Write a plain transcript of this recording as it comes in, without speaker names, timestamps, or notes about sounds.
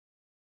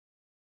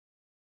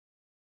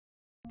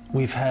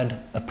We've had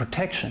a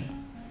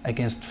protection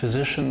against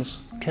physicians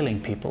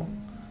killing people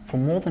for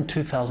more than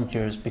 2,000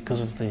 years because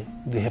of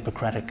the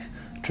Hippocratic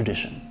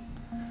tradition.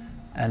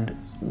 And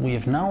we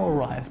have now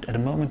arrived at a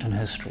moment in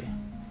history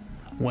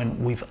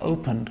when we've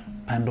opened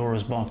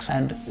Pandora's box,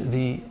 and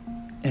the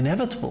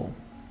inevitable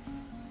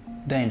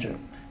danger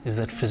is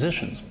that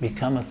physicians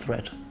become a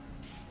threat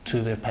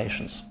to their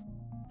patients.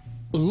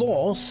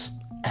 Laws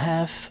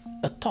have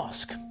a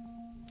task.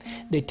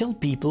 They tell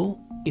people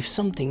if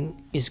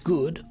something is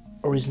good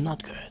or is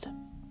not good.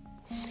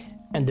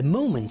 And the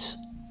moment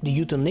the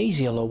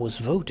euthanasia law was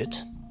voted,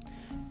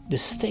 the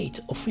state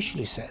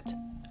officially said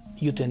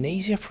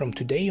euthanasia from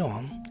today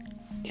on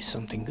is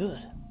something good.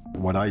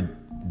 What I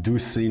do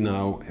see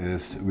now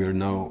is we're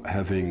now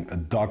having a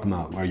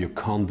dogma where you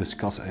can't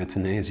discuss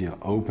euthanasia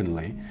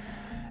openly,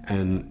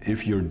 and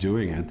if you're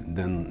doing it,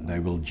 then they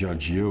will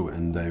judge you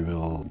and they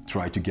will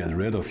try to get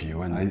rid of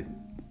you. And I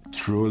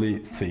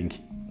truly think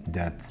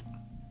that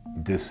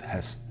this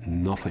has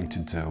nothing to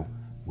do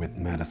with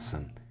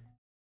medicine.